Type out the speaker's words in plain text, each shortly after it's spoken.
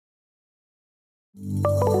Greetings,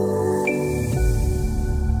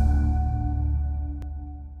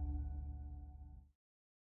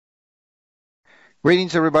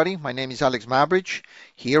 everybody. My name is Alex Mabridge,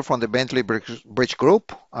 here from the Bentley Bridge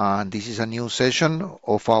Group, and this is a new session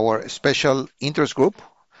of our special interest group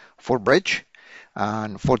for bridge.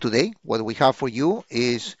 And for today, what we have for you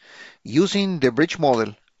is using the bridge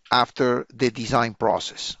model after the design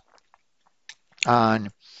process.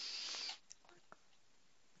 And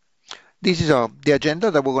this is the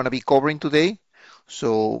agenda that we're going to be covering today.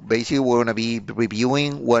 So basically, we're going to be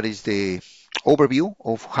reviewing what is the overview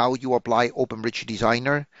of how you apply OpenBridge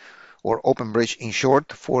Designer or OpenBridge in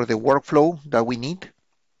short for the workflow that we need,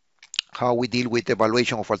 how we deal with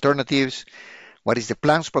evaluation of alternatives, what is the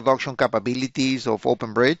plans production capabilities of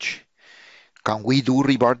OpenBridge, can we do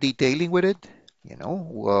rebar detailing with it,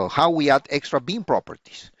 how we add extra beam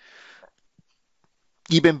properties,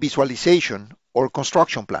 even visualization or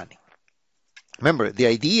construction planning. Remember, the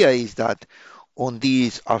idea is that on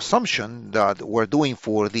this assumption that we're doing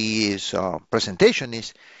for this presentation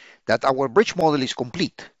is that our bridge model is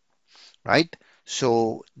complete, right?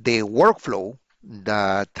 So the workflow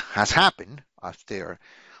that has happened after,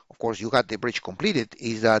 of course, you got the bridge completed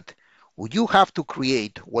is that you have to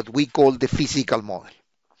create what we call the physical model,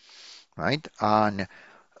 right? And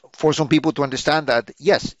for some people to understand that,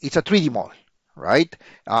 yes, it's a 3D model, right?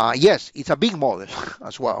 Yes, it's a big model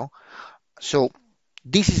as well. So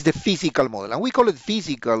this is the physical model, and we call it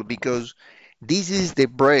physical because this is the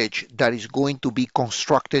bridge that is going to be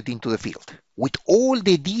constructed into the field with all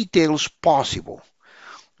the details possible,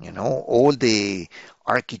 all the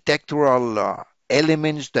architectural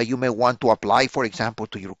elements that you may want to apply, for example,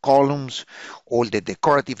 to your columns, all the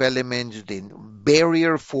decorative elements, the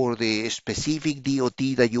barrier for the specific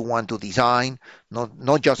DOT that you want to design,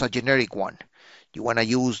 not just a generic one. You want to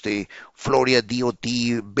use the Florida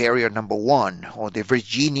DOT barrier number 1 or the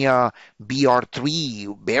Virginia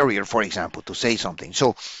BR3 barrier, for example, to say something.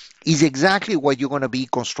 So it's exactly what you're going to be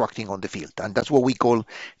constructing on the field, and that's what we call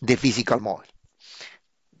the physical model.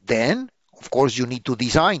 Then, of course, you need to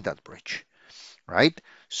design that bridge, right?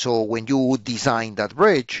 So when you design that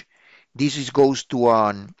bridge, goes to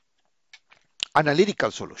an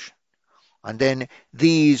analytical solution. And then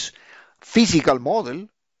this physical model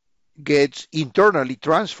gets internally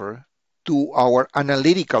transferred to our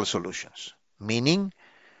analytical solutions, meaning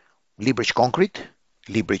Liebridge concrete,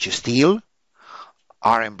 Liebridge steel,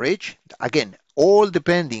 RM bridge, again, all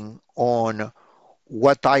depending on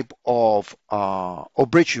what type of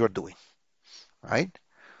bridge you're doing, right?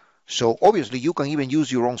 So obviously you can even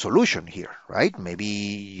use your own solution here, right? Maybe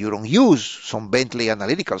you don't use some Bentley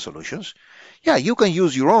analytical solutions. Yeah, you can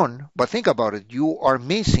use your own, but think about it. You are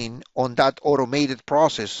missing on that automated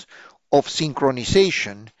process of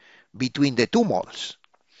synchronization between the two models.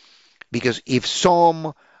 Because if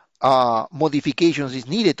some modifications is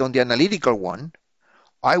needed on the analytical one,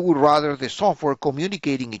 I would rather the software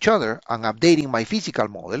communicating each other and updating my physical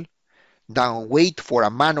model than wait for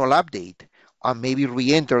a manual update and maybe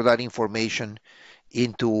re-enter that information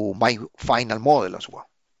into my final model as well,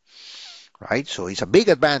 right? So it's a big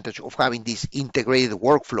advantage of having this integrated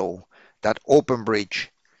workflow that OpenBridge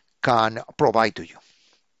can provide to you.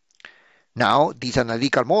 Now, this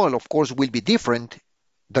analytical model, of course, will be different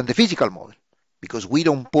than the physical model because we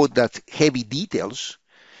don't put that heavy details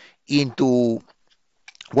into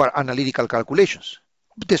our analytical calculations.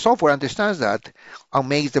 But the software understands that and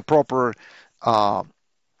makes the proper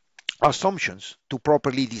assumptions to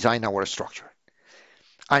properly design our structure.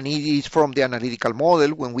 And it is from the analytical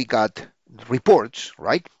model when we got reports,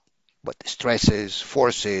 right? But stresses,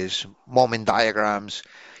 forces, moment diagrams,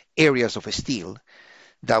 areas of steel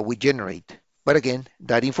that we generate. But again,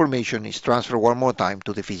 that information is transferred one more time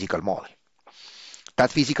to the physical model.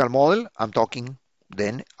 That physical model, I'm talking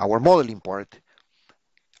then our modeling part,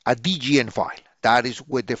 a DGN file. That is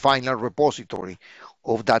with the final repository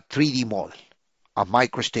of that 3D model, a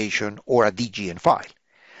MicroStation or a DGN file.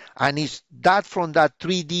 And it's that from that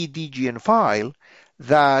 3D DGN file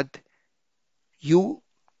that you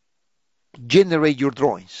generate your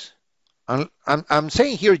drawings. And I'm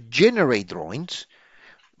saying here generate drawings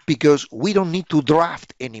because we don't need to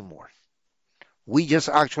draft anymore. We just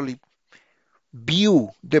actually view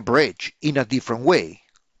the bridge in a different way,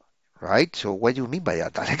 right? So what do you mean by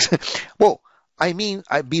that, Alex? Well, I mean,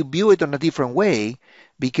 I view it in a different way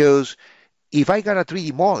because if I got a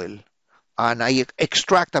 3D model and I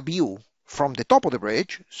extract a view from the top of the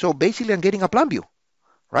bridge, so basically I'm getting a plan view,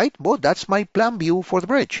 right? Well, that's my plan view for the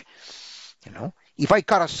bridge. If I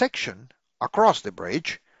cut a section across the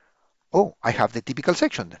bridge, oh, I have the typical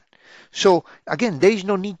section then. So again, there is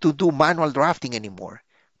no need to do manual drafting anymore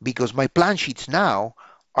because my plan sheets now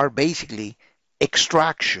are basically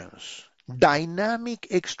extractions, dynamic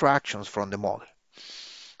extractions from the model.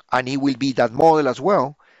 And it will be that model as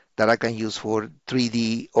well that I can use for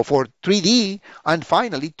 3D or for 3D and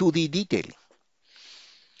finally 2D detailing.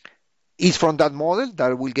 It's from that model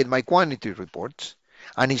that I will get my quantity reports,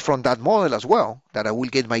 and it's from that model as well that I will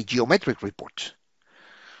get my geometric reports.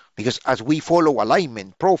 Because as we follow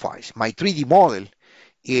alignment profiles, my 3D model,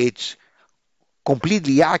 it's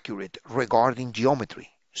completely accurate regarding geometry.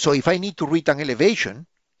 So if I need to read an elevation,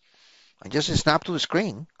 I just snap to the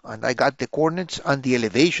screen and I got the coordinates and the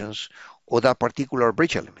elevations of that particular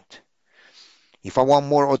bridge element. If I want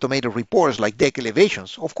more automated reports like deck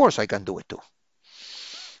elevations, of course I can do it too.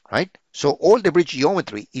 Right? So all the bridge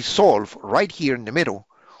geometry is solved right here in the middle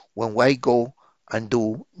when I go and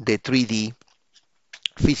do the 3D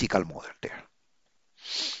physical model there.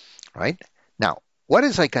 Right? Now, what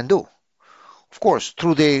else I can do? Of course,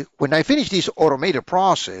 when I finish this automated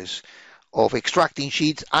process of extracting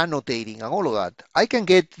sheets, annotating, and all of that, I can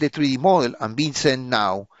get the 3D model and being sent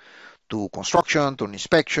now to construction, to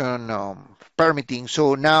inspection, permitting.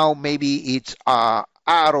 So now maybe it's out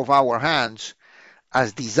of our hands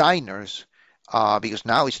as designers, because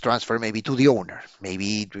now it's transferred maybe to the owner,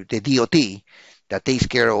 maybe the DOT that takes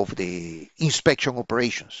care of the inspection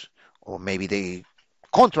operations, or maybe the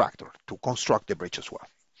contractor to construct the bridge as well.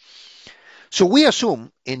 So we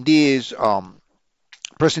assume in this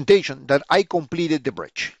presentation that I completed the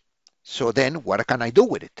bridge. So then what can I do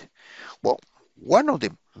with it? Well, one of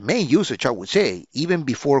the main usage, I would say, even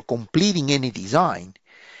before completing any design,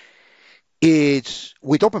 is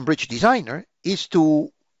with OpenBridge Designer, is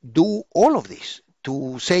to do all of this,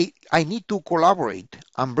 to say, I need to collaborate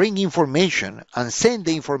and bring information and send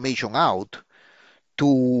the information out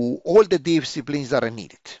to all the disciplines that are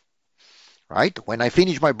needed. Right? When I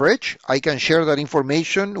finish my bridge, I can share that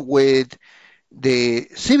information with the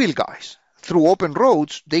civil guys. Through open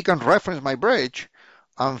roads, they can reference my bridge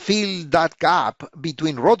and fill that gap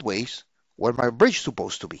between roadways where my bridge is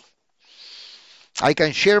supposed to be. I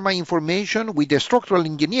can share my information with the structural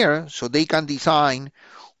engineer so they can design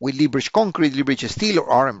with Bridge concrete, Bridge steel,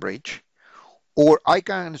 or RM bridge. Or I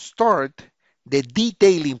can start the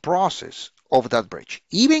detailing process of that bridge.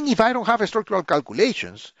 Even if I don't have structural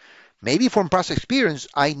calculations, maybe from past experience,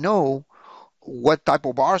 I know what type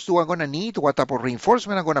of bars do I going to need, what type of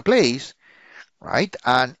reinforcement I'm going to place, right?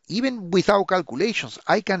 And even without calculations,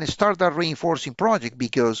 I can start that reinforcing project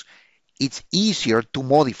because it's easier to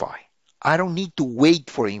modify. I don't need to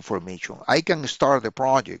wait for information. I can start the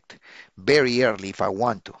project very early if I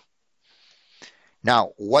want to.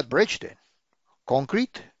 Now, what bridge then?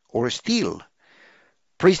 Concrete or steel?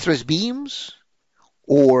 Pre-stressed beams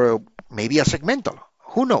or maybe a segmental?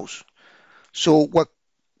 Who knows? So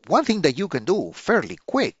one thing that you can do fairly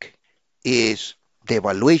quick is the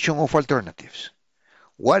evaluation of alternatives.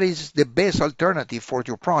 What is the best alternative for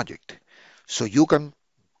your project? So you can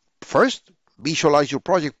first visualize your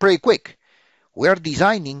project pretty quick. We are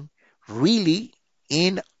designing really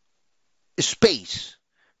in space,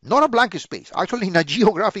 not a blank space, actually in a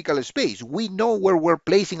geographical space. We know where we're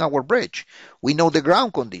placing our bridge. We know the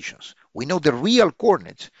ground conditions. We know the real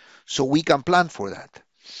coordinates, so we can plan for that.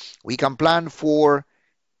 We can plan for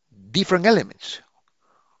different elements.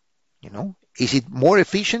 You know, is it more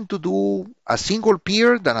efficient to do a single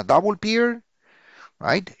pier than a double pier?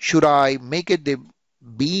 Right? Should I make it the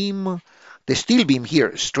beam, the steel beam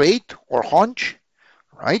here, straight or hunch?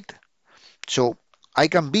 Right? So I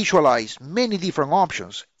can visualize many different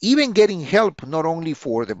options, even getting help not only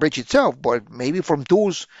for the bridge itself, but maybe from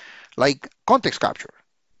tools like context capture.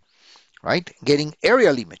 Right? Getting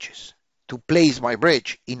aerial images to place my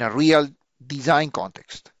bridge in a real design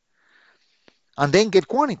context. And then get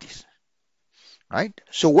quantities. Right?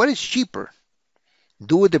 So what is cheaper?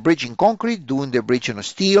 Doing the bridge in concrete, doing the bridge in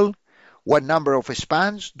steel, what number of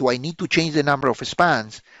spans? Do I need to change the number of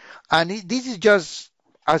spans? And this is just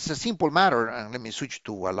as a simple matter, and let me switch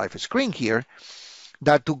to a live screen here,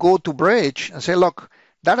 that to go to bridge and say, look,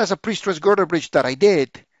 that is a pre-stressed girder bridge that I did.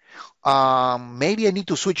 Maybe I need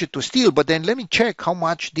to switch it to steel, but then let me check how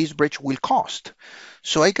much this bridge will cost.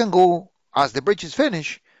 So I can go, as the bridge is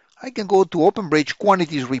finished, I can go to OpenBridge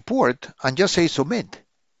quantities report and just say submit.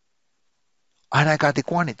 And I got the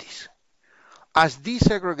quantities. As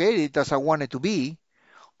desegregated as I want it to be,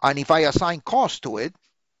 and if I assign cost to it,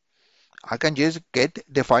 I can just get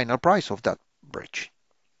the final price of that bridge.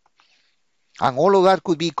 And all of that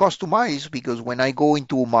could be customized because when I go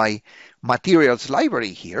into my materials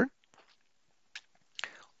library here,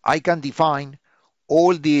 I can define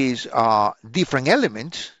all these different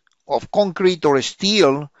elements of concrete or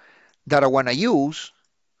steel that I want to use,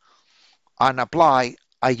 and apply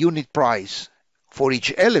a unit price for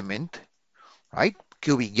each element, right?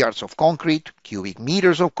 Cubic yards of concrete, cubic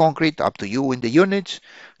meters of concrete, up to you in the units,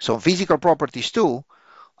 some physical properties too.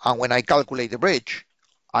 And when I calculate the bridge,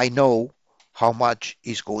 I know how much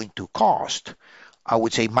it's going to cost, I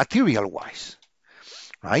would say material-wise,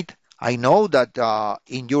 right? I know that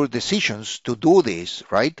in your decisions to do this,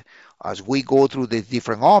 right, as we go through the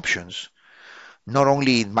different options, not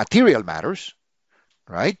only material matters,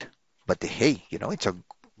 right, but hey, it's a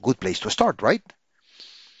good place to start, right?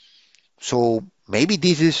 So maybe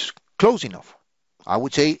this is close enough. I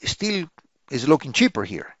would say still is looking cheaper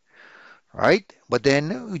here, right? But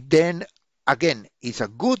then again, it's a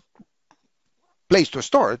good place to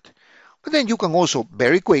start. But then you can also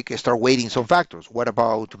very quick start weighting some factors. What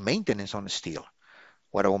about maintenance on steel?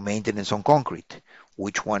 What about maintenance on concrete?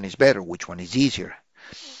 Which one is better? Which one is easier?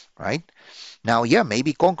 Right? Now, yeah,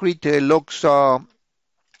 maybe concrete looks, I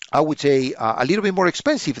would say, a little bit more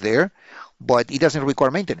expensive there, but it doesn't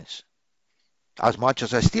require maintenance as much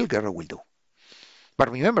as a steel girder will do. But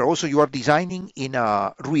remember, also you are designing in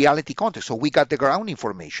a reality context. So we got the ground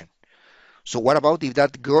information. So what about if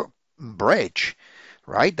that bridge,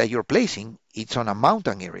 right, that you're placing, it's on a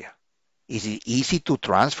mountain area? Is it easy to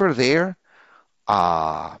transfer there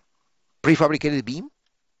a prefabricated beam?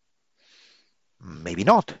 Maybe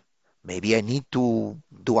not. Maybe I need to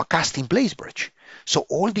do a cast-in-place bridge. So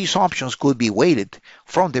all these options could be weighted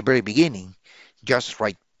from the very beginning, just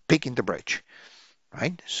right picking the bridge,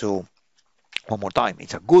 right? So one more time,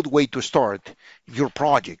 it's a good way to start your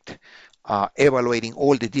project, evaluating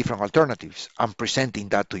all the different alternatives and presenting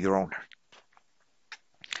that to your owner.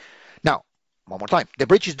 Now, one more time, the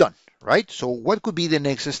bridge is done, right? So what could be the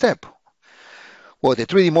next step? Well, the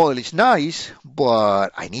 3D model is nice, but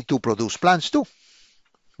I need to produce plans too,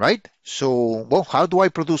 right? So, well, how do I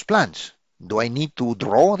produce plans? Do I need to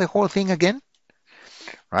draw the whole thing again,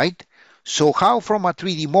 right? So how from a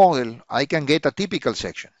 3D model I can get a typical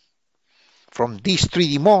section? From this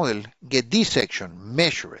 3D model, get this section,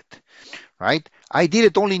 measure it, right? I did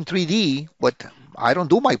it only in 3D, but I don't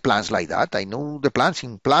do my plans like that. I know the plans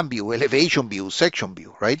in plan view, elevation view, section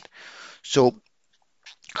view, right? So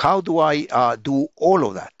how do I do all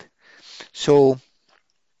of that? So,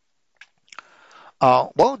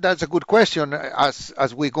 well, that's a good question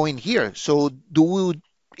as we go in here. So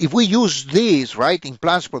if we use this, right, in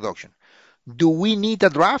plans production, do we need a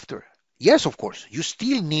drafter? Yes, of course. You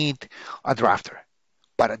still need a drafter.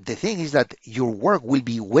 But the thing is that your work will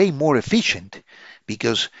be way more efficient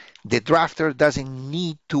because the drafter doesn't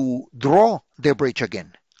need to draw the bridge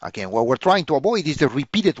again. Again, what we're trying to avoid is the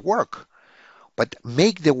repeated work, but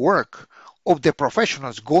make the work of the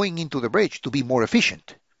professionals going into the bridge to be more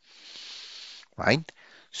efficient, right?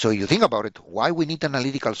 So you think about it, why we need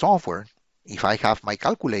analytical software if I have my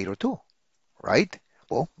calculator too, right?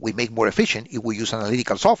 Well, we make more efficient if we use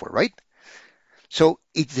analytical software, right? So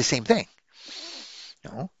it's the same thing.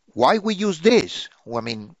 Why we use this? Well, I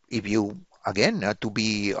mean, if you, again, to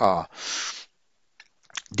be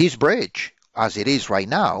this bridge as it is right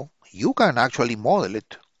now, you can actually model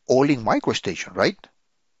it all in MicroStation, right?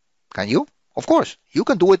 Can you? Of course, you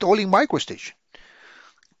can do it all in MicroStation.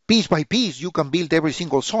 Piece by piece, you can build every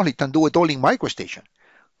single solid and do it all in MicroStation.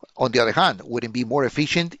 On the other hand, wouldn't it be more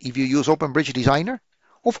efficient if you use OpenBridge Designer?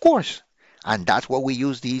 Of course. And that's why we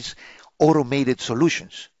use these automated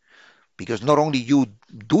solutions. Because not only you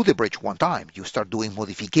do the bridge one time, you start doing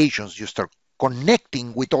modifications, you start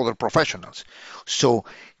connecting with other professionals. So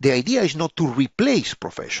the idea is not to replace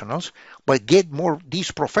professionals, but get more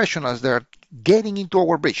these professionals that are getting into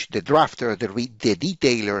our bridge, the drafter, the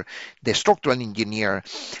detailer, the structural engineer,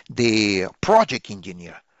 the project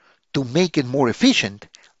engineer, to make it more efficient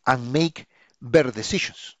and make better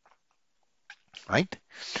decisions, right?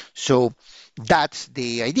 So that's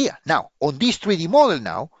the idea. Now, on this 3D model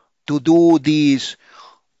now, to do these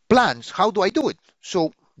plans, how do I do it?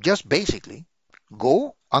 So just basically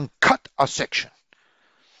go and cut a section,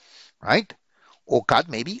 right? Or cut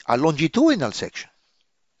maybe a longitudinal section,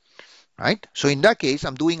 right? So in that case,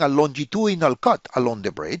 I'm doing a longitudinal cut along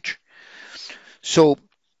the bridge. So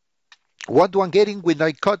what do I getting when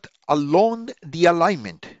I cut along the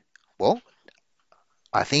alignment? Well,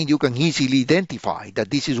 I think you can easily identify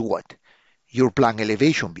that this is what? Your plan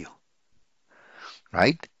elevation view,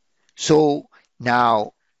 right? So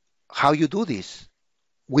now, how you do this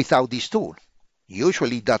without this tool?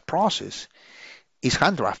 Usually that process is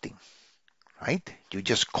hand drafting, right? You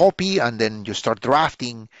just copy and then you start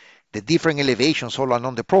drafting the different elevations all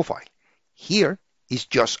along the profile. Here is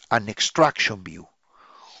just an extraction view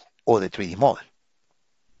of the 3D model,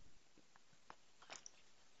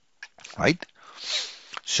 right?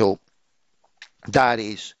 So that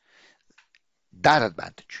is that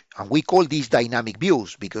advantage. And we call these dynamic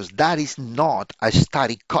views because that is not a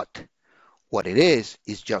static cut. What it is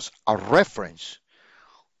just a reference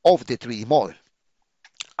of the 3D model,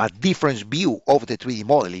 a different view of the 3D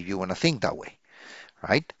model if you want to think that way,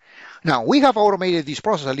 right? Now, we have automated this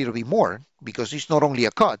process a little bit more because it's not only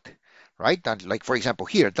a cut, right? And like, for example,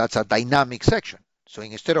 here, that's a dynamic section. So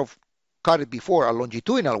instead of cut it before a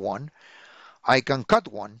longitudinal one, I can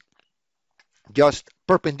cut one just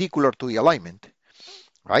perpendicular to the alignment,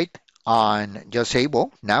 right? And just say,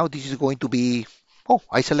 well, now this is going to be, oh,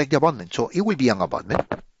 I select the abutment. So it will be an abutment.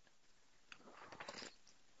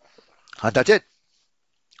 And that's it,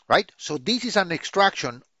 right? So this is an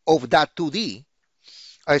extraction of that 2D,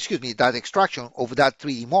 that extraction of that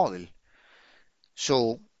 3D model.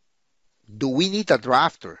 So do we need a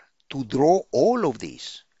drafter to draw all of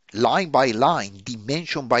these line by line,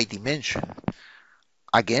 dimension by dimension?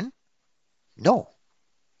 Again, no,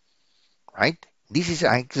 right? This is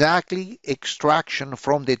exactly extraction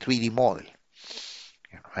from the 3D model,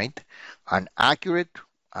 right? An accurate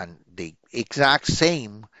and the exact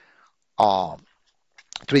same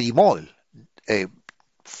 3D model uh,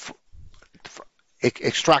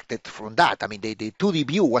 extracted from that. I mean, the 2D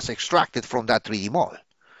view was extracted from that 3D model.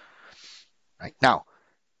 Right? Now,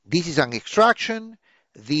 this is an extraction.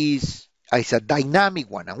 This is a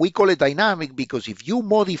dynamic one. And we call it dynamic because if you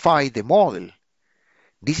modify the model,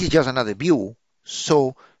 this is just another view.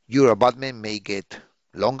 So your abutment may get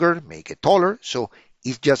longer, may get taller. So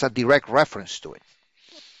it's just a direct reference to it.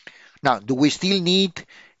 Now, do we still need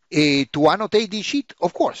to annotate this sheet?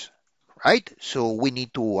 Of course, right? So we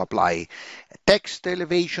need to apply text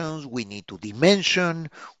elevations, we need to dimension,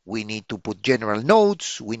 we need to put general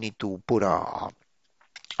notes, we need to put a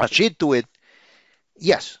sheet to it.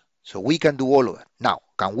 Yes, so we can do all of that. Now,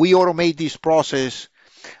 can we automate this process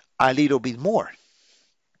a little bit more,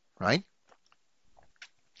 right?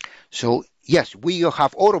 So yes, we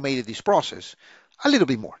have automated this process a little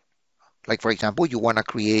bit more. Like for example, you want to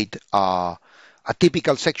create a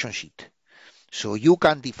typical section sheet. So you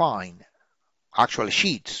can define actual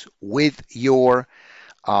sheets with your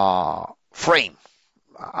frame,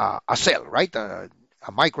 a cell, right? A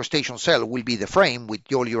microstation cell will be the frame with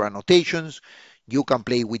all your annotations. You can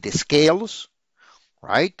play with the scales,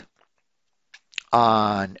 right?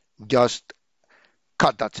 And just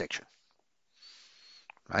cut that section,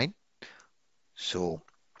 right? So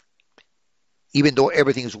even though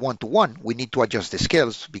everything is one-to-one, we need to adjust the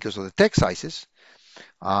scales because of the text sizes,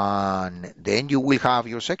 and then you will have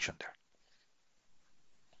your section there,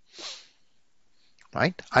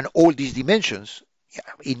 right? And all these dimensions,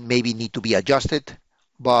 it maybe need to be adjusted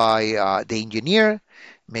by the engineer.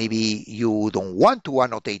 Maybe you don't want to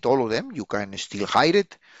annotate all of them. You can still hide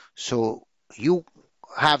it. So you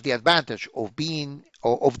have the advantage of doing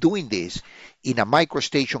this in a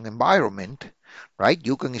microstation environment, right?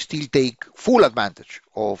 You can still take full advantage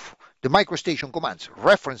of the microstation commands,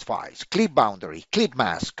 reference files, clip boundary, clip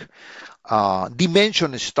mask,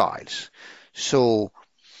 dimension styles. So,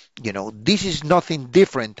 this is nothing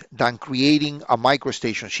different than creating a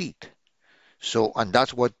microstation sheet. So, and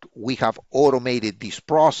that's what we have automated this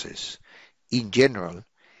process in general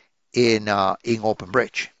in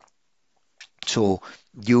OpenBridge. So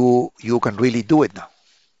you can really do it now.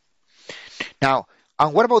 Now,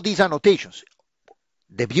 and what about these annotations?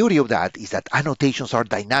 The beauty of that is that annotations are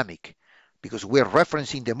dynamic because we're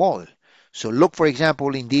referencing the model. So look, for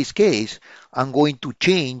example, in this case, I'm going to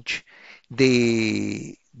change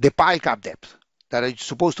the pile cap depth that is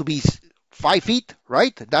supposed to be 5 feet,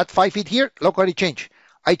 right? That 5 feet here, look how it changed.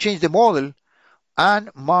 I changed the model and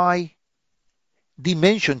my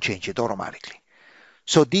dimension changed automatically.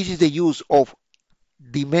 So this is the use of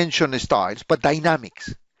dimension styles, but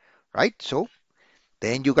dynamics, right? So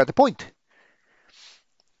then you got the point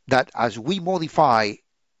that as we modify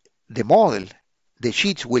the model, the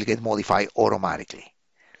sheets will get modified automatically.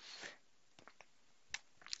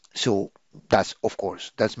 So that's, of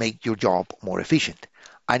course, that's make your job more efficient.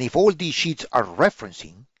 And if all these sheets are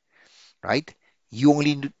referencing, right, you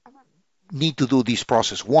only need to do this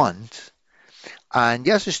process once. And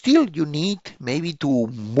yes, still you need maybe to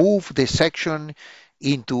move the section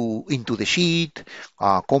into the sheet,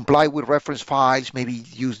 comply with reference files, maybe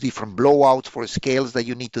use different blowouts for scales that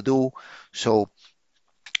you need to do. So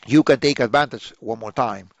you can take advantage one more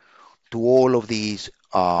time to all of these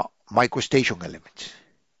microstation elements.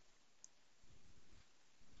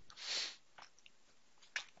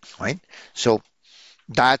 Right? So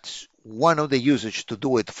that's one of the usage to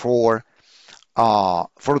do it for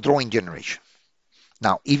drawing generation.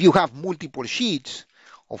 Now, if you have multiple sheets,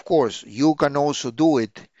 of course, you can also do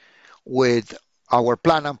it with our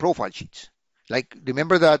plan and profile sheets. Like,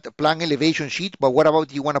 remember that plan elevation sheet, but what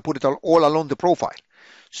about you want to put it all along the profile?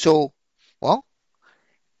 So, well,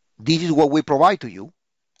 this is what we provide to you,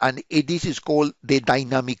 and this is called the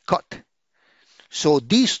dynamic cut. So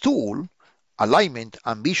this tool, alignment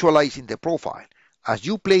and visualizing the profile, as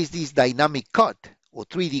you place this dynamic cut or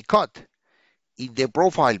 3D cut in the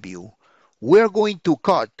profile view, we're going to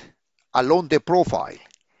cut along the profile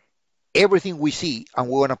everything we see, and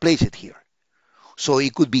we want to place it here. So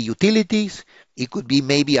it could be utilities, it could be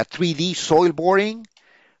maybe a 3D soil boring,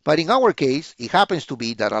 but in our case, it happens to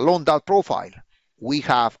be that along that profile, we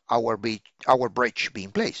have our bridge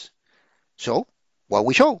being placed. So what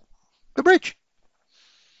we show, the bridge.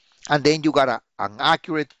 And then you got an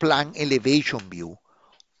accurate plan elevation view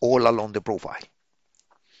all along the profile.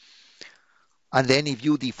 And then if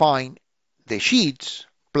you define the sheets,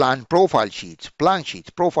 plan profile sheets, plan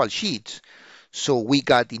sheets, profile sheets, so we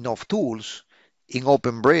got enough tools in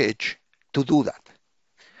OpenBridge to do that.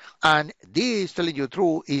 And this, telling you the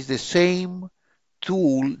truth, is the same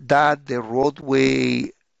tool that the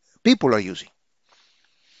roadway people are using.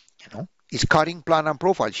 You know, it's cutting plan and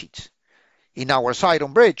profile sheets. In our side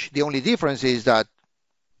on bridge, the only difference is that,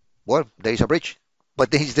 well, there is a bridge,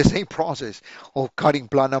 but there is the same process of cutting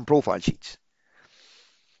plan and profile sheets.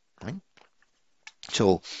 Right?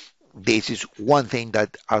 So this is one thing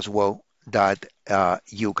that as well that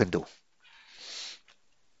you can do.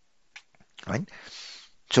 Right?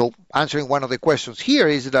 So answering one of the questions here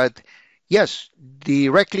is that, yes,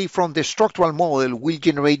 directly from the structural model will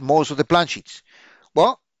generate most of the plan sheets.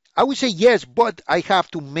 Well, I would say yes, but I have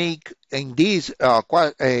to make in this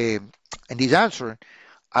answer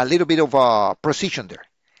a little bit of a precision there.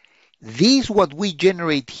 This what we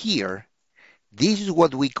generate here, this is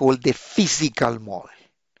what we call the physical model,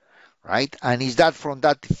 right? And is that from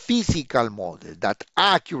that physical model, that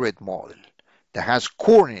accurate model that has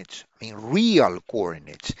coordinates, I mean real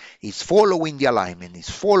coordinates, is following the alignment, is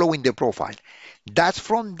following the profile. That's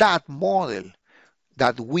from that model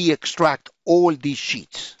that we extract all these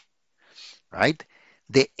sheets, right?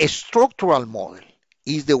 The structural model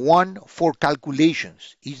is the one for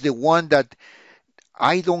calculations, is the one that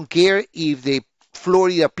I don't care if the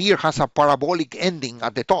Florida Pier has a parabolic ending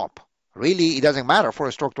at the top. Really, it doesn't matter for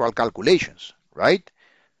structural calculations, right?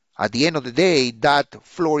 At the end of the day, that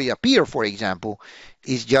Florida Pier, for example,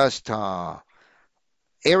 is just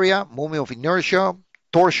area, moment of inertia,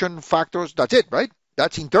 torsion factors, that's it, right?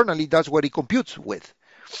 That's internally, that's what it computes with.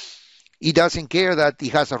 It doesn't care that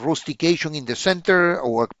it has a rustication in the center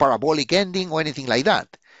or a parabolic ending or anything like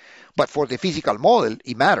that. But for the physical model,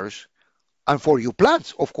 it matters. And for your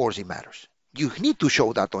plans, of course, it matters. You need to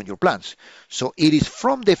show that on your plans. So it is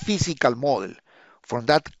from the physical model, from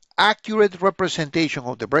that accurate representation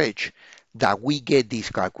of the bridge, that we get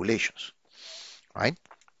these calculations, right?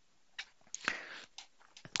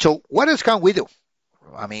 So what else can we do?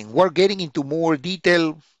 I mean, we're getting into more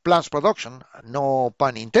detailed plans production, no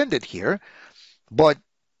pun intended here, but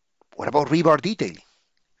what about rebar detailing,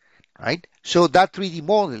 right? So that 3D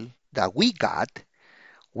model that we got,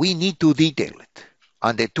 we need to detail it.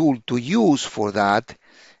 And the tool to use for that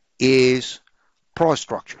is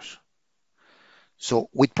ProStructures. So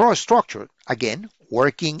with ProStructure, again,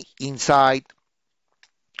 working inside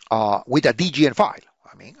with a DGN file.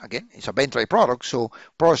 I mean, again, it's a Bentley product, so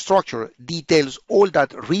ProStructure details all that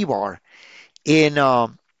rebar in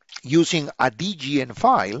using a DGN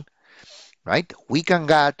file, right? We can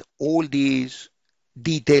get all these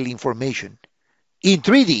detailed information in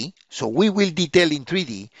 3D, so we will detail in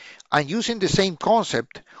 3D, and using the same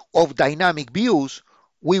concept of dynamic views,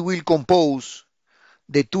 we will compose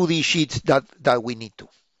the 2D sheets that we need to,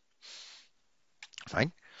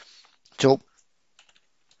 right? So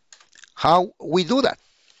how we do that,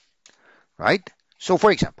 right? So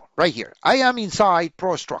for example, right here, I am inside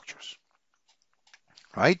ProStructures,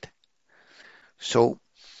 right? So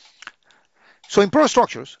in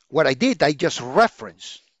ProStructures, what I did, I just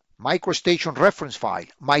referenced MicroStation reference file,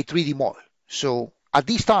 my 3D model. So at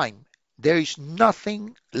this time, there is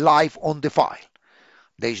nothing live on the file.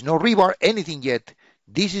 There is no rebar, anything yet.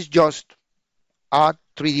 This is just a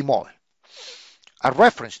 3D model, a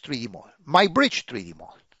reference 3D model, my bridge 3D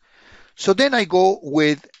model. So then I go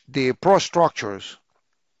with the ProStructures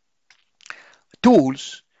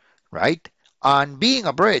tools, right? And being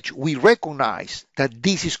a bridge, we recognize that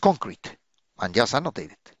this is concrete and just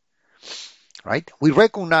annotate it, right? We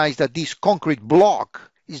recognize that this concrete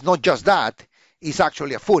block is not just that, it's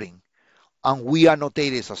actually a footing, and we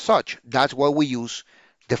annotate it as such. That's why we use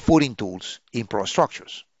the footing tools in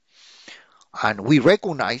ProStructures. And we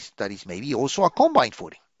recognize that it's maybe also a combined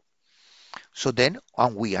footing. So then,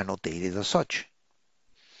 and we annotate it as such.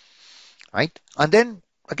 right? And then,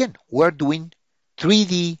 again, we're doing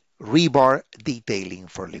 3D rebar detailing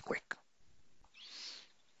fairly quick.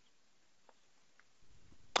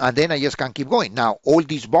 And then I just can keep going. Now, all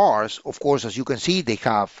these bars, of course, as you can see, they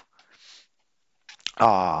have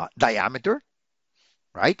diameter,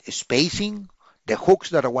 right? Spacing, the hooks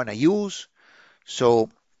that I want to use. So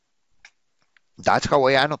that's how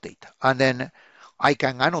I annotate. And then I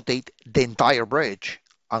can annotate the entire bridge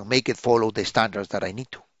and make it follow the standards that I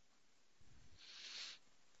need to,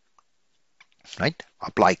 right?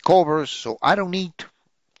 Apply covers. So I don't need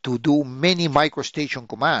to do many microstation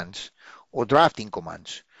commands or drafting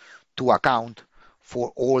commands to account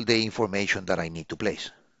for all the information that I need to place.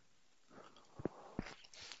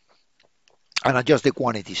 And adjust the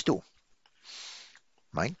quantities too,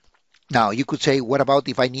 right? Now you could say, what about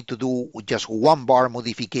if I need to do just one bar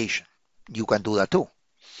modification? You can do that too,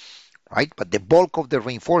 right? But the bulk of the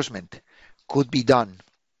reinforcement could be done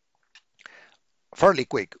fairly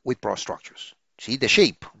quick with pro structures. See the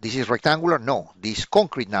shape. This is rectangular. No, this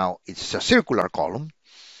concrete now is a circular column,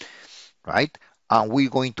 right? And we're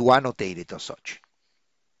going to annotate it as such.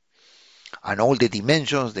 And all the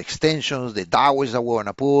dimensions, the extensions, the dowels that we want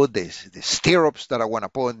to put, the stirrups that I want to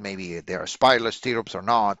put, maybe they are spiral stirrups or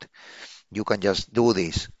not, you can just do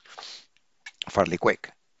this fairly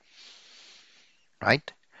quick,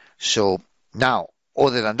 right? So now,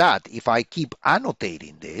 other than that, if I keep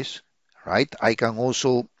annotating this, right, I can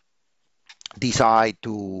also decide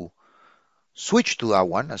to switch to that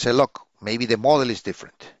one and say, look, maybe the model is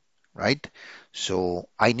different, right? So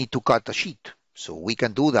I need to cut a sheet. So we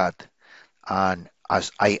can do that. And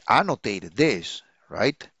as I annotated this,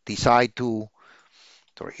 right, decide to,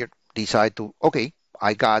 okay,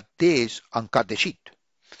 I got this and cut the sheet,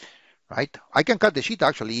 right? I can cut the sheet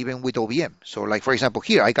actually even with OBM. So like, for example,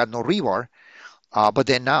 here I got no rebar, but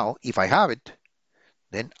then now if I have it,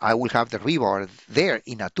 then I will have the rebar there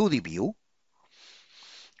in a 2D view,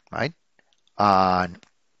 right? And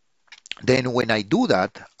then when I do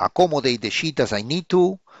that, accommodate the sheet as I need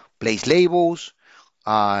to, place labels,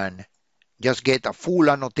 and just get a full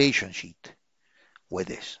annotation sheet with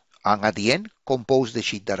this. And at the end, compose the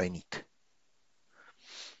sheet that I need.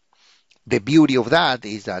 The beauty of that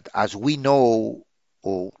is that as we know,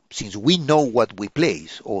 or since we know what we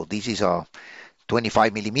place, this is a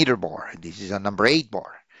 25 millimeter bar, this is a number 8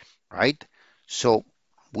 bar, right? So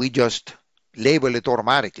we just label it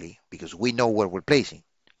automatically because we know where we're placing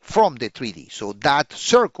from the 3D. So that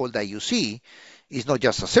circle that you see is not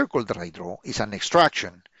just a circle that I draw, it's an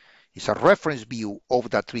extraction. It's a reference view of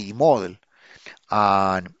that 3D model,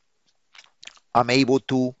 and I'm able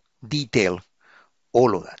to detail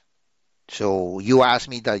all of that. So you ask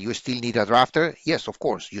me that you still need a drafter? Yes, of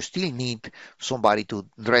course. You still need somebody to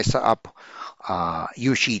dress up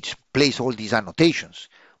your sheets, place all these annotations.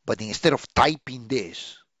 But instead of typing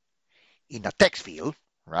this in a text field,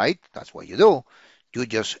 right? That's what you do. You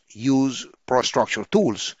just use ProStructure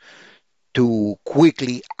tools to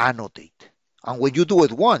quickly annotate. And when you do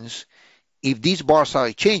it once, if this bar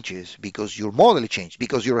size changes because your model changed,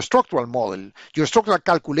 because your structural model, your structural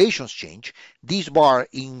calculations change, this bar,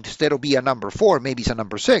 instead of being a number 4, maybe it's a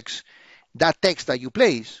number 6, that text that you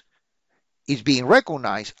place is being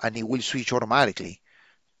recognized and it will switch automatically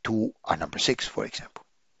to a number 6, for example.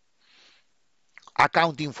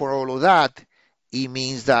 Accounting for all of that, it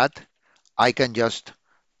means that I can just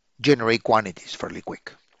generate quantities fairly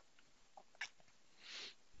quick.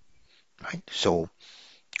 Right? So,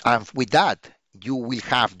 and with that, you will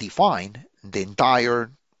have defined the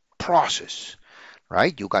entire process,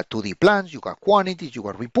 right? You got 2D plans, you got quantities, you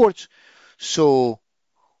got reports. So,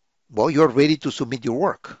 well, you're ready to submit your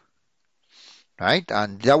work, right?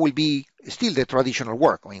 And that will be still the traditional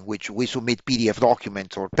work in which we submit PDF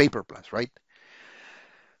documents or paper plans, right?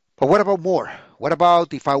 But what about more? What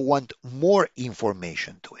about if I want more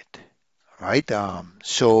information to it, right?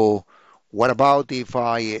 So what about if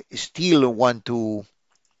I still want to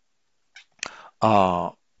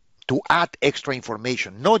add extra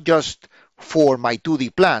information, not just for my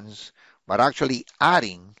 2D plans, but actually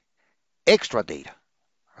adding extra data,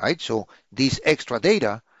 right? So this extra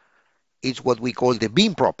data is what we call the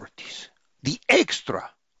beam properties, the extra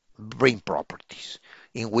beam properties,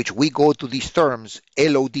 in which we go to these terms,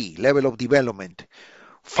 LOD, level of development,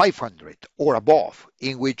 500 or above,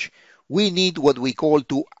 in which we need what we call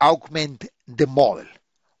to augment the model,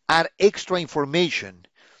 add extra information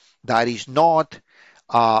that is not,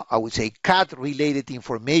 I would say, CAD-related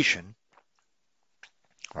information,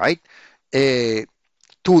 right, to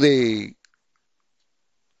the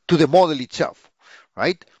model itself,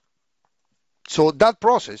 right? So that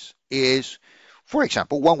process is For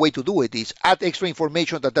example, one way to do it is add extra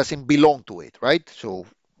information that doesn't belong to it, right? So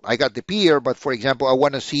I got the pier, but for example, I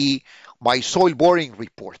want to see my soil boring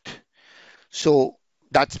report. So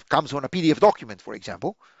that comes on a PDF document, for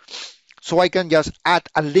example. So I can just add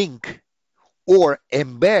a link or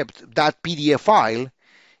embed that PDF file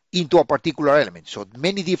into a particular element. So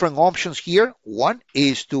many different options here. One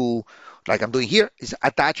is to, like I'm doing here, is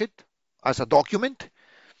attach it as a document.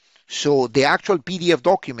 So the actual PDF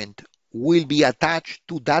document will be attached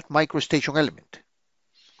to that MicroStation element.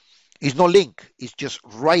 It's no link, it's just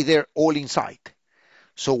right there all inside.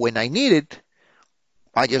 So when I need it,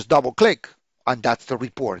 I just double click and that's the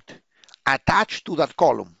report. Attached to that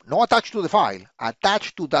column, not attached to the file,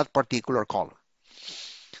 attached to that particular column.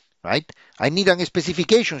 Right? I need a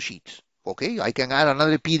specification sheet. Okay, I can add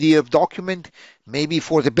another PDF document, maybe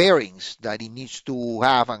for the bearings that it needs to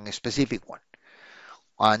have a specific one.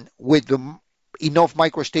 And with the enough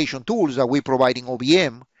MicroStation tools that we provide in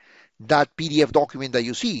OBM, that PDF document that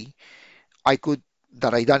you see, I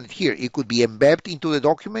done it here, it could be embedded into the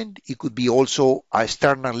document. It could be also a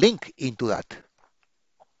external link into that,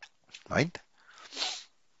 right?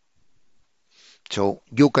 So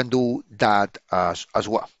you can do that as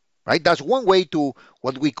well, right? That's one way to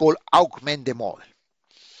what we call augment the model,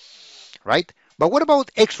 right? But what about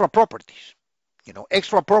extra properties?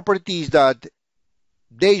 Extra properties that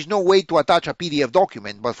there is no way to attach a PDF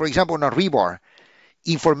document, but for example, on a rebar,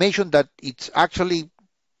 information that it's actually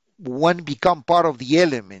one become part of the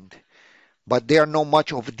element, but they are not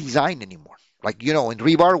much of a design anymore. Like, in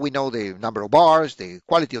rebar, we know the number of bars, the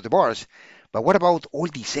quality of the bars, but what about all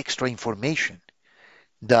this extra information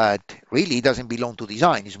that really doesn't belong to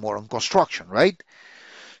design, it's more on construction, right?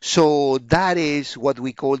 So that is what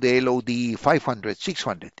we call the LOD 500,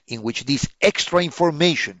 600, in which this extra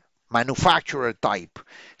information, manufacturer type,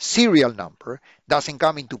 serial number, doesn't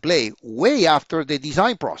come into play way after the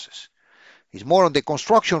design process. It's more on the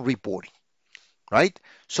construction reporting, right?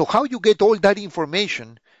 So how you get all that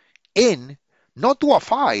information in, not to a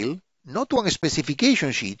file, not to a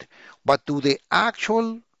specification sheet, but to the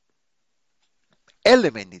actual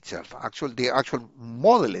element itself, the actual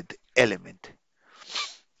modeled element,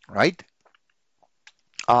 right?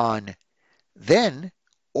 And then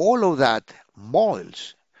all of that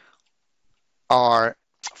models are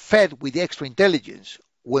fed with extra intelligence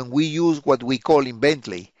when we use what we call in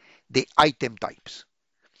Bentley the item types.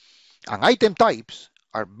 And item types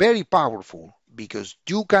are very powerful because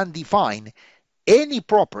you can define any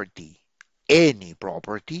property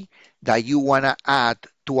that you want to add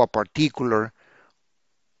to a particular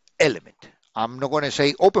element. I'm not going to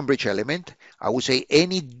say OpenBridge element. I would say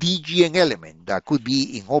any DGN element that could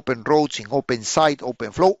be in open roads, in open site,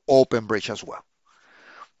 open flow, OpenBridge as well.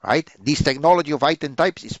 Right? This technology of item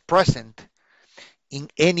types is present in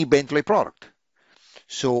any Bentley product.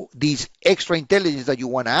 So this extra intelligence that you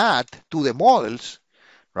want to add to the models,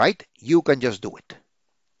 right? You can just do it.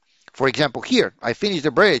 For example, here, I finish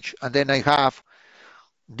the bridge and then I have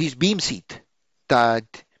this beam seat that,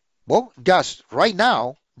 well, just right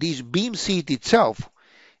now, this beam seat itself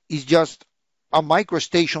is just a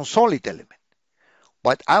MicroStation solid element.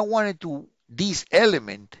 But I wanted this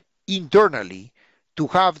element internally to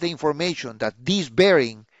have the information that this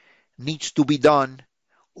bearing needs to be done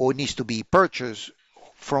or needs to be purchased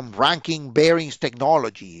from Ranking Bearings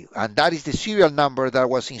Technology. And that is the serial number that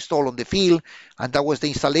was installed on the field, and that was the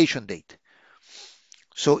installation date.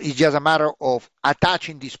 So it's just a matter of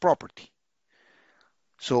attaching this property.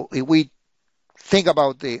 So if we think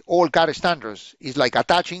about the old CAD standards, it's like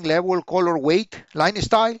attaching level, color, weight, line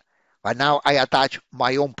style, but now I attach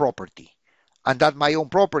my own property. And that my own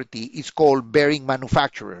property is called bearing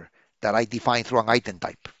manufacturer that I define through an item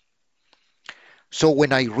type. So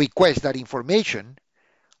when I request that information,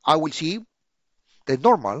 I will see the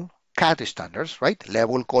normal CAD standards, right?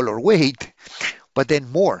 Level, color, weight, but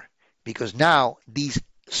then more, because now this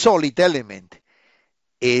solid element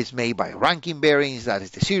is made by Ranking Bearings, that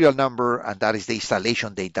is the serial number, and that is the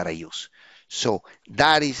installation date that I use. So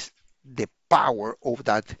that is the power of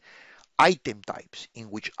that item types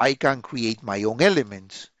in which I can create my own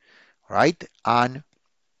elements, right? And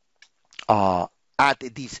add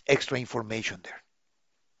this extra information there,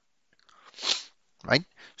 right?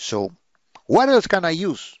 So what else can I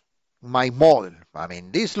use? My model. I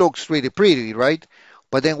mean, this looks really pretty, right?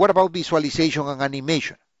 But then what about visualization and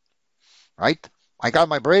animation, right? I got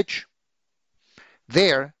my bridge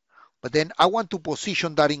there, but then I want to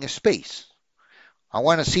position that in a space. I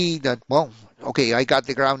want to see that, well, okay, I got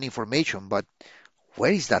the ground information, but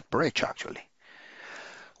where is that bridge actually?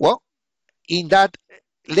 Well, in that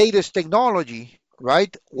latest technology,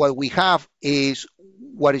 right, what we have is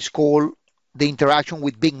what is called the interaction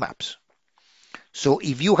with big maps. So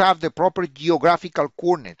if you have the proper geographical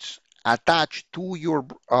coordinates attached to your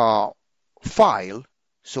file,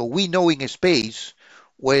 so we know in space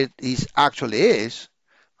where this actually is,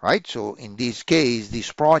 right? So in this case,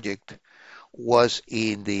 this project was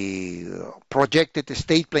in the projected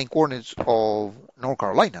state plane coordinates of North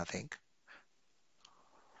Carolina, I think.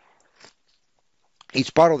 It's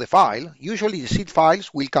part of the file. Usually the seed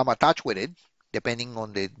files will come attached with it, depending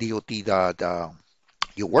on the DOT that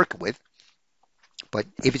you work with. But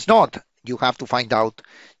if it's not, you have to find out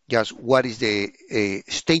just what is the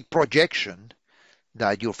state projection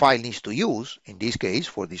that your file needs to use. In this case,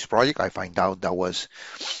 for this project, I find out that was,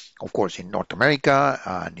 of course, in North America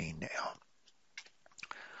and in,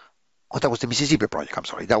 that was the Mississippi project. I'm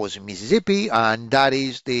sorry, that was in Mississippi, and that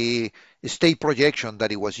is the state projection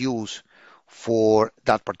that it was used for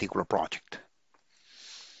that particular project.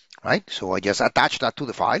 Right? So I just attach that to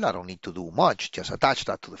the file. I don't need to do much, just attach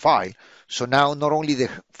that to the file. So now not only the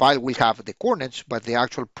file will have the coordinates, but the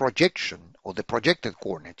actual projection or the projected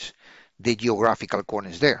coordinates, the geographical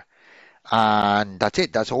coordinates there. And that's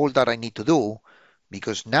it. That's all that I need to do,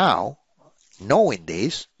 because now, knowing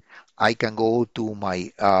this, I can go to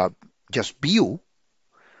my just view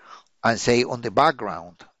and say on the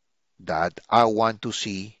background that I want to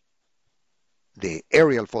see the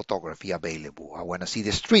aerial photography available. I want to see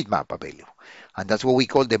the street map available. And that's what we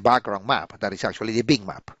call the background map. That is actually the big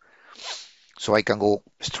map. So I can go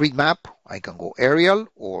street map, I can go aerial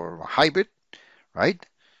or hybrid, right?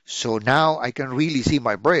 So now I can really see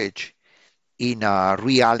my bridge in a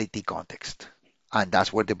reality context. And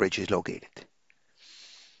that's where the bridge is located.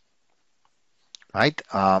 Right?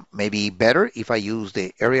 Maybe better if I use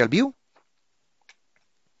the aerial view.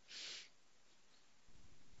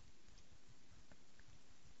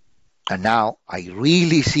 And now I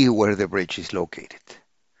really see where the bridge is located.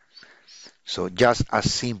 So just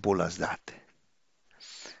as simple as that.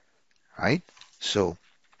 Right? So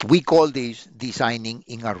we call this designing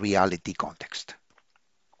in a reality context.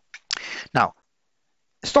 Now,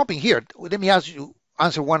 stopping here, let me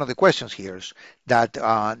answer one of the questions here, that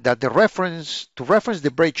the reference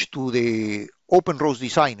the bridge to the OpenBridge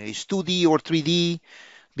designer is 2D or 3D,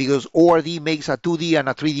 because ORD makes a 2D and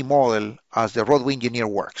a 3D model as the roadway engineer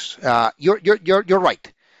works. You're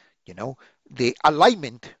right. You know, the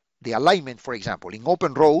alignment, for example, in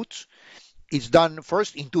open roads, is done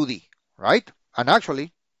first in 2D, right? And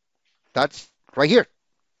actually, that's right here.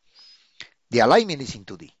 The alignment is in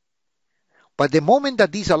 2D. But the moment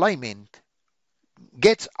that this alignment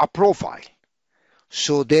gets a profile,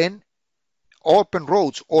 so then open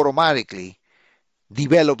roads automatically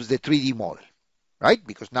develops the 3D model, right?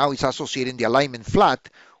 Because now it's associating the alignment flat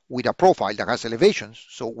with a profile that has elevations,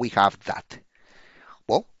 so we have that.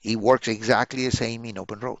 Well, it works exactly the same in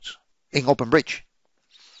open roads, in OpenBridge,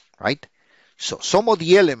 right? So some of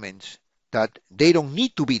the elements that they don't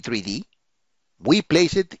need to be 3D, we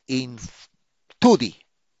place it in 2D,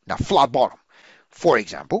 now flat bottom. For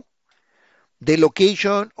example, the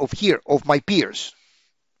location of here, of my piers,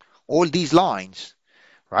 all these lines,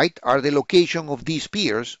 right, are the location of these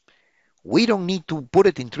piers. We don't need to put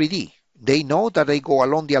it in 3D. They know that they go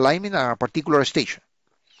along the alignment at a particular station.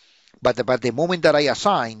 But the moment that I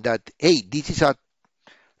assign that, hey,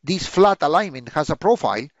 this flat alignment has a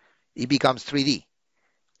profile, it becomes 3D.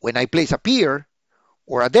 When I place a pier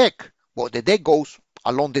or a deck, well, the deck goes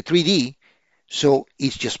along the 3D, so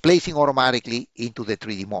it's just placing automatically into the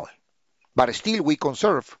 3D model. But still we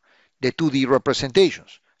conserve the 2D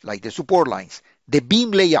representations, like the support lines, the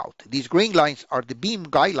beam layout. These green lines are the beam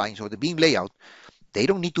guidelines or the beam layout. They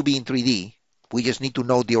don't need to be in 3D. We just need to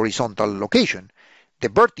know the horizontal location. The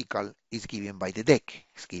vertical is given by the deck,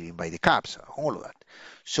 it's given by the caps, all of that.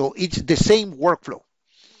 So it's the same workflow.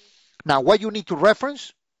 Now, what you need to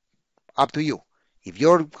reference, up to you. If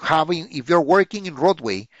you're working in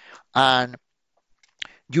roadway and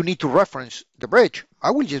you need to reference the bridge,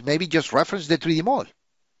 I will maybe just reference the 3D model.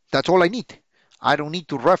 That's all I need. I don't need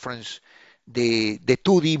to reference the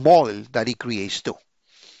 2D model that it creates too.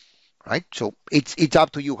 Right? So it's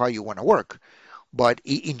up to you how you want to work. But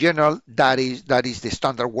in general, that is the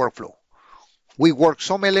standard workflow. We work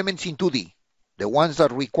some elements in 2D. The ones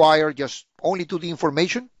that require just only 2D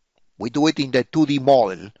information, we do it in the 2D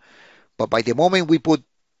model. But by the moment we put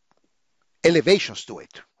elevations to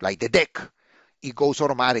it, like the deck, it goes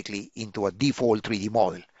automatically into a default 3D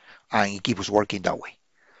model, and it keeps working that way.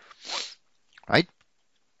 Right?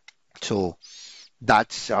 So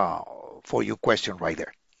that's for your question right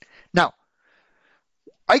there. Now,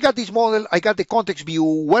 I got this model, I got the context view,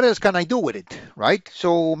 what else can I do with it, right?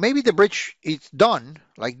 So maybe the bridge is done,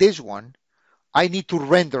 like this one, I need to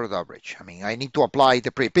render the bridge. I mean, I need to apply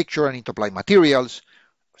the pre-picture, I need to apply materials.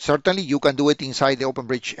 Certainly, you can do it inside the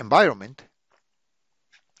OpenBridge environment,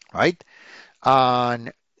 right?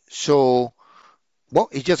 And so, well,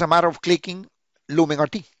 it's just a matter of clicking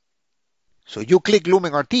LumenRT. So you click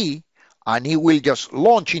LumenRT, and it will just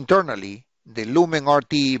launch internally the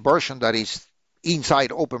LumenRT version that is inside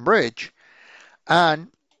OpenBridge and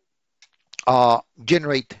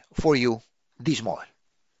generate for you this model.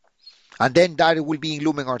 And then that will be in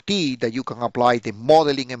LumenRT that you can apply the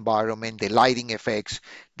modeling environment, the lighting effects,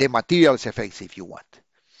 the materials effects if you want.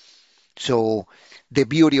 So the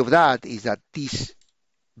beauty of that is that this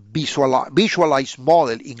visualized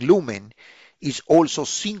model in Lumen is also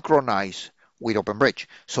synchronized with OpenBridge.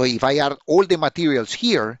 So if I add all the materials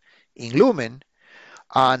here in Lumen,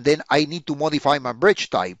 and then I need to modify my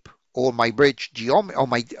bridge type or my bridge geometry or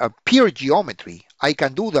my pier geometry, I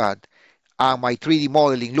can do that, and my 3D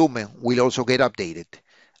model in Lumen will also get updated.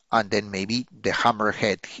 And then maybe the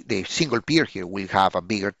hammerhead, the single pier here, will have a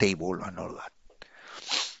bigger table and all that,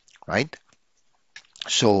 right?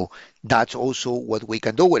 So that's also what we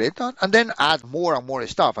can do with it, and then add more and more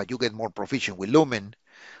stuff as you get more proficient with Lumen.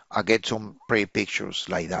 I get some pre-pictures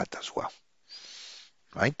like that as well,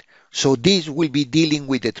 right? So this will be dealing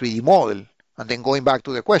with the 3D model. And then going back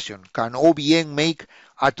to the question, can OBN make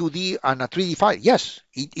a 2D and a 3D file? Yes,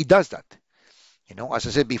 it does that. You know, as I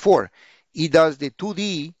said before, it does the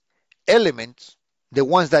 2D elements, the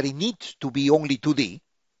ones that it needs to be only 2D,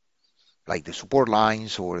 like the support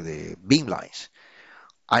lines or the beam lines.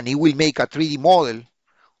 And it will make a 3D model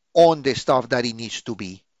on the stuff that it needs to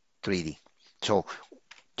be 3D. So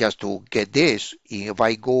just to get this, if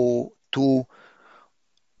I go to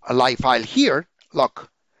a live file here, look,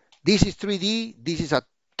 this is 3D, this is a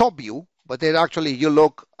top view, but then actually you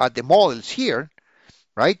look at the models here,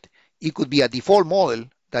 right? It could be a default model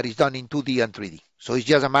that is done in 2D and 3D. So it's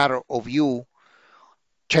just a matter of you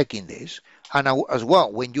checking this. And as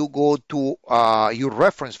well, when you go to your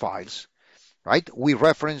reference files, right, we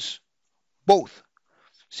reference both.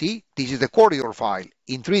 See, this is the corridor file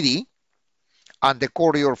in 3D and the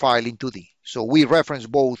corridor file in 2D. So we reference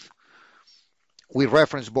both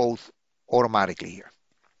automatically here,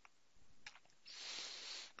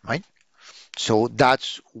 right? So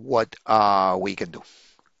that's what we can do.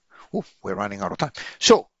 Ooh, we're running out of time.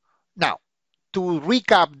 So now, to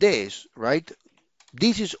recap this, right,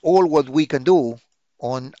 this is all what we can do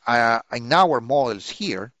on in our models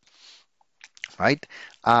here, right?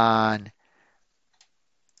 And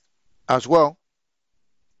as well,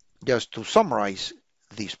 just to summarize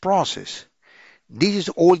this process, this is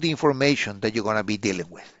all the information that you're going to be dealing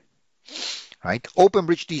with, right?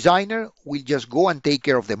 OpenBridge Designer will just go and take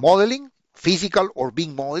care of the modeling, physical or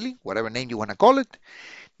beam modeling, whatever name you want to call it.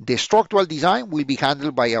 The structural design will be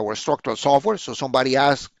handled by our structural software. So somebody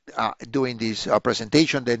asked during this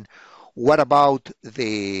presentation, then what about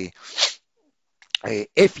the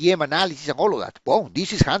FEM analysis and all of that? Well,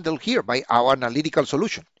 this is handled here by our analytical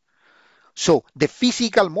solution. So the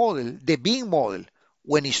physical model, the beam model,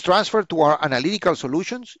 when it's transferred to our analytical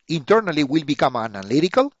solutions, internally will become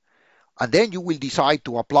analytical, and then you will decide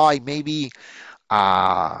to apply maybe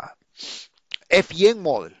a FEM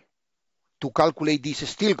model to calculate these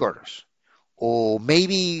steel girders. Or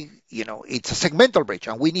maybe, you know, it's a segmental bridge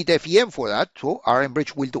and we need FEM for that, so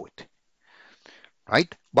RMBridge will do it,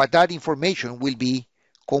 right? But that information will be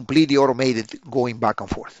completely automated going back and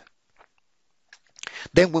forth.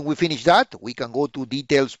 Then when we finish that, we can go to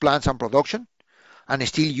details, plans, and production, and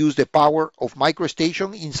still use the power of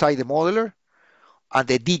MicroStation inside the modeler and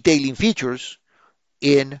the detailing features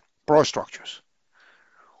in Pro Structures.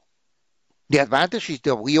 The advantage is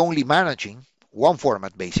that we only managing one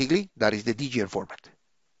format, basically, that is the DGN format.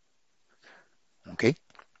 Okay?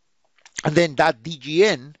 And then that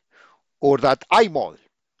DGN or that iModel,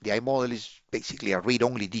 the iModel is basically a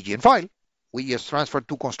read-only DGN file. We just transfer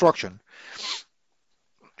to construction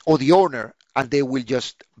or the owner, and they will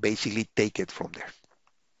just basically take it from there.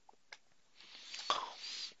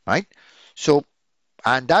 Right? So,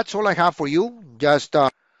 and that's all I have for you. Just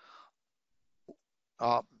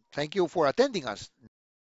thank you for attending us.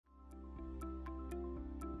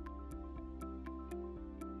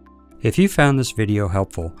 If you found this video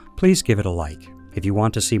helpful, please give it a like. If you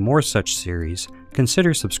want to see more such series,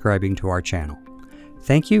 consider subscribing to our channel.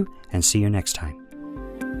 Thank you, and see you next time.